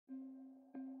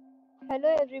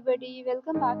Hello everybody,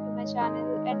 welcome back to my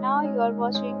channel and now you are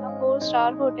watching a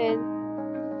 4-star hotel.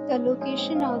 The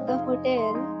location of the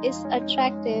hotel is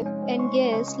attractive and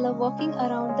guests love walking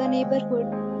around the neighborhood.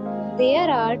 There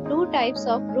are two types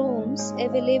of rooms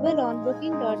available on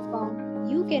booking.com.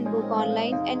 You can book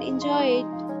online and enjoy it.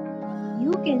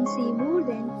 You can see more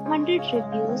than 100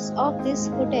 reviews of this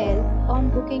hotel on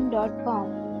booking.com.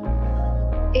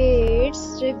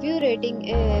 Its review rating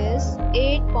is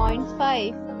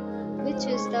 8.5, which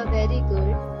is the very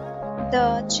good.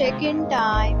 The check-in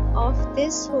time of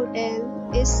this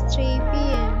hotel is 3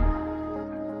 p.m.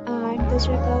 and the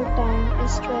check-out time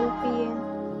is 12 p.m.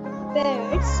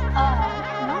 Pets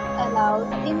are not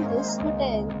allowed in this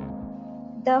hotel.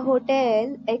 The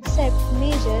hotel accepts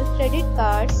major credit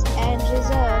cards and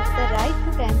reserves the right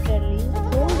to temporarily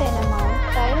hold an amount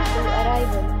prior to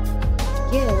arrival.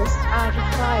 Guests are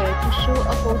required to show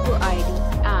a photo ID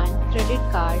and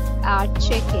credit card at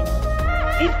check-in.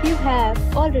 If you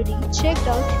have already checked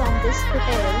out from this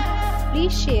hotel,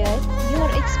 please share your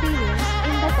experience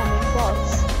in the comment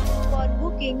box. For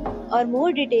booking or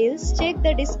more details, check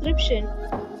the description.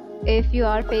 If you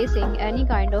are facing any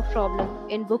kind of problem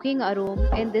in booking a room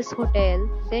in this hotel,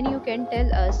 then you can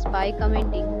tell us by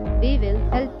commenting. We will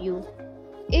help you.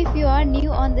 If you are new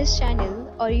on this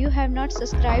channel or you have not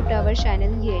subscribed our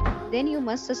channel yet, then you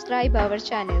must subscribe our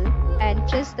channel and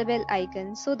press the bell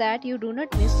icon so that you do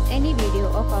not miss any video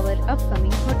of our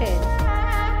upcoming hotel.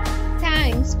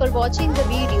 Thanks for watching the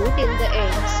video till the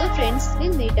end. So friends,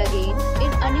 we'll meet again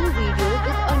in a new video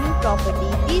with a new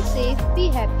property. Be safe, be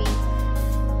happy.